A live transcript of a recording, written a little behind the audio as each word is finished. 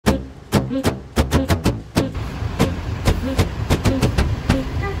Hi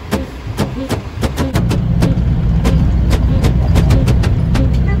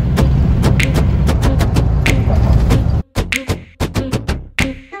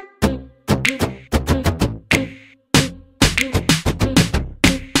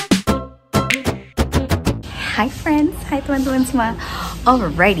friends, hi teman-teman semua.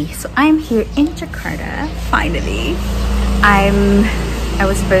 Alrighty, so I'm here in Jakarta finally. I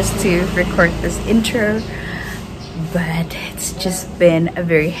was supposed to record this intro, but it's just been a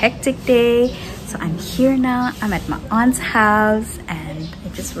very hectic day. So I'm here now. I'm at my aunt's house and I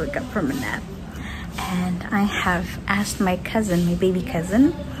just woke up from a nap. And I have asked my cousin, my baby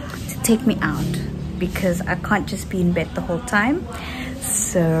cousin, to take me out because I can't just be in bed the whole time.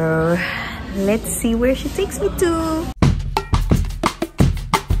 So let's see where she takes me to.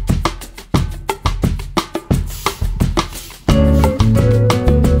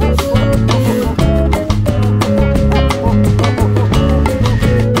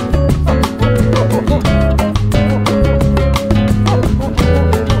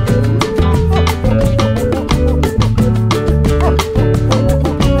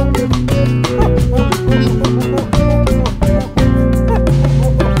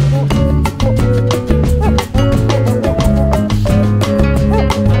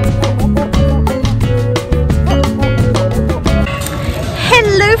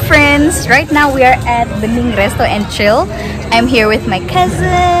 Right now we are at Bening Resto and Chill. I'm here with my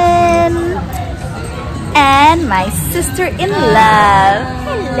cousin and my sister-in-law.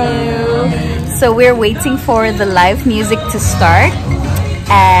 Hello. So we're waiting for the live music to start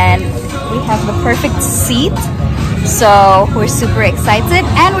and we have the perfect seat. So we're super excited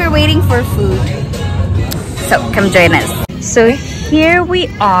and we're waiting for food. So come join us. So here we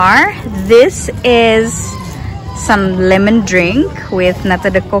are. This is some lemon drink with nata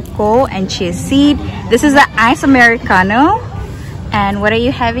de coco and chia seed. This is the ice americano. And what are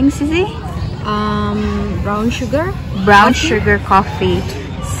you having, Sisi? Brown sugar. Brown sugar coffee.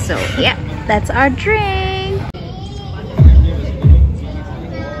 So yeah, that's our drink.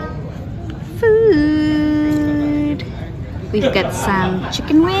 Food. We've got some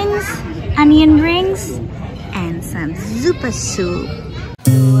chicken wings, onion rings, and some zupa soup.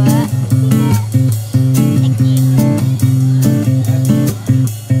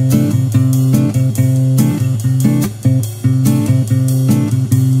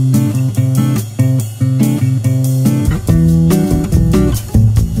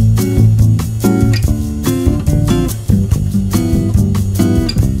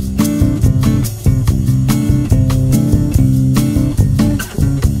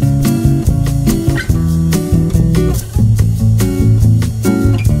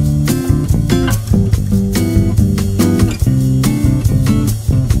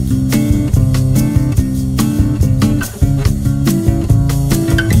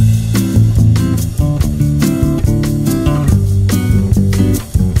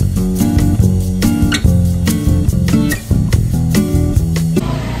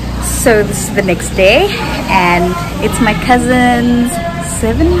 So this is the next day and it's my cousin's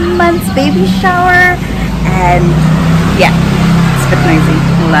 7 months baby shower and yeah, it's a bit noisy,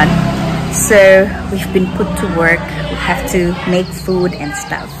 hold on. So we've been put to work, we have to make food and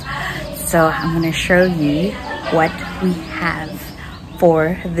stuff. So I'm gonna show you what we have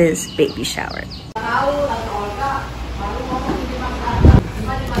for this baby shower.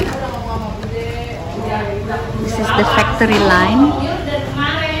 This is the factory line.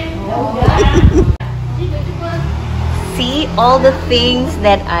 See all the things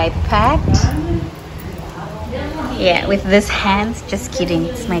that I packed. Yeah, with this hands. Just kidding,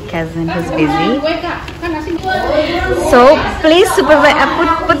 it's my cousin who's busy. So please supervise.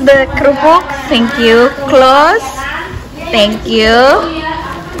 Put the kerupuk. Thank you. Close. Thank you.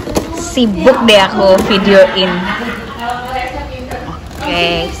 Sibuk deh aku videoin.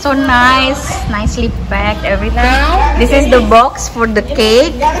 Okay, so nice, nicely packed everything. This is the box for the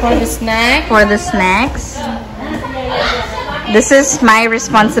cake, For the snack. for the snacks. This is my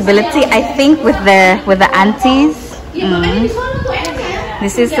responsibility, I think, with the aunties.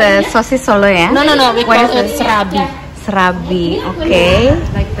 This is sosis solo, yeah? No, we What call is it serabi. Serabi, okay.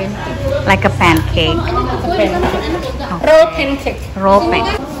 Like pancake. Like a pancake. Roll pancake. Roll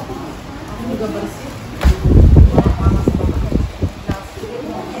pancake.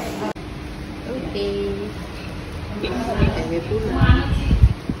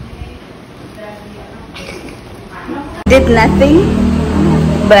 Did nothing,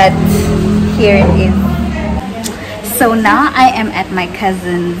 but here it is. So now I am at my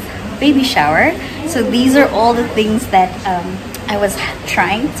cousin's baby shower. So these are all the things that I was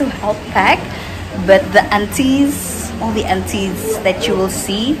trying to help pack, but the aunties, all the aunties that you will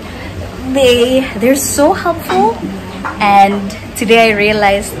see, they're so helpful. And today I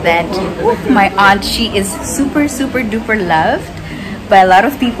realized that my aunt, she is super duper loved by a lot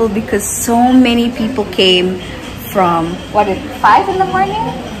of people, because so many people came from 5 in the morning?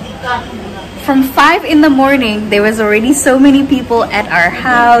 From 5 in the morning, there was already so many people at our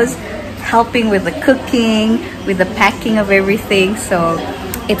house helping with the cooking, with the packing of everything. So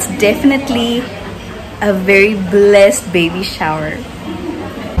it's definitely a very blessed baby shower.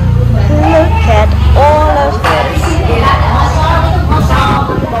 Look at all of this.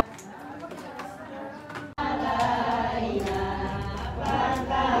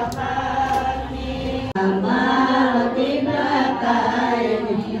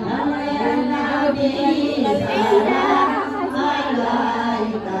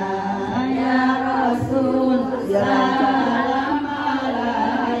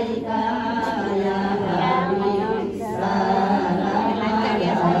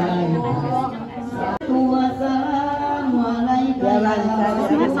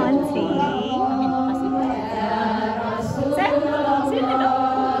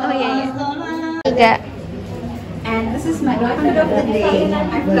 And this is my outfit of the day.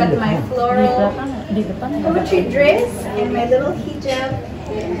 I've got my floral poetry dress and my little hijab.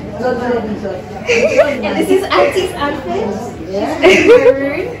 And this is Auntie's outfit.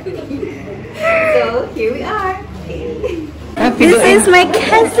 So here we are. This is my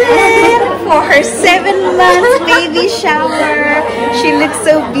cousin for her 7 months baby shower. She looks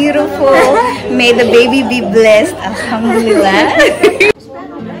so beautiful. May the baby be blessed. Alhamdulillah.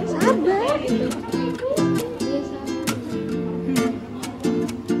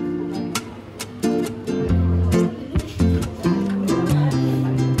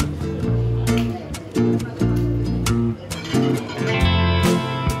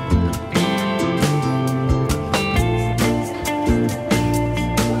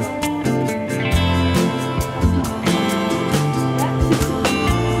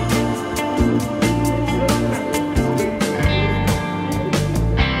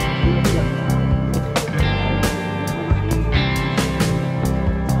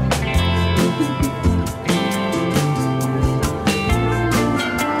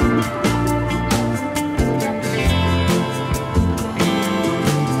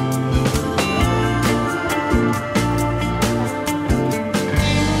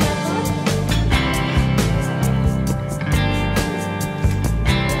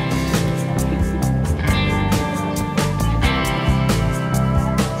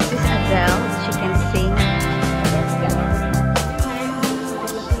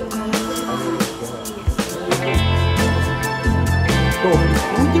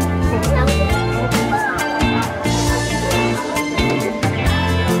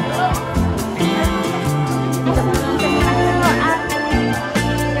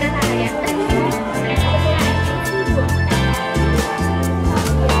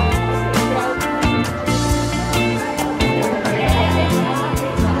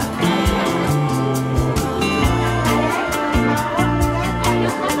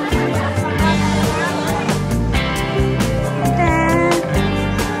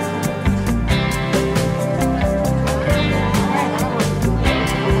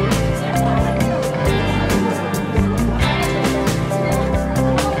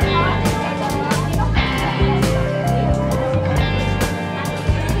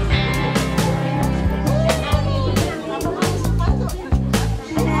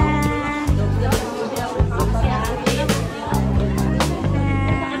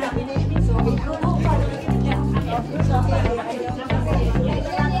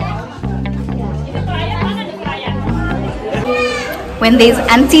 When there's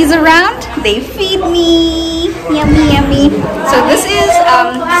aunties around, they feed me. Yummy, yummy. So this is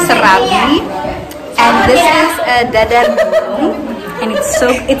serabi, and this is a dadar burung, and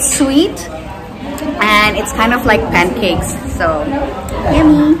it's sweet, and it's kind of like pancakes. So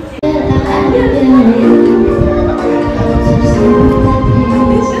yummy.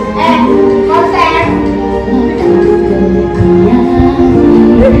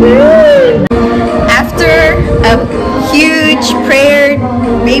 After a huge prayer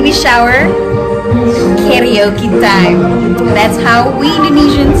baby shower, karaoke time. That's how we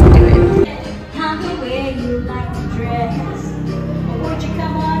Indonesians do it.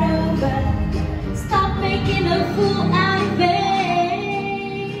 Stop making a fool out of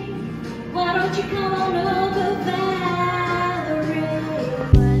me. Why don't you come on over?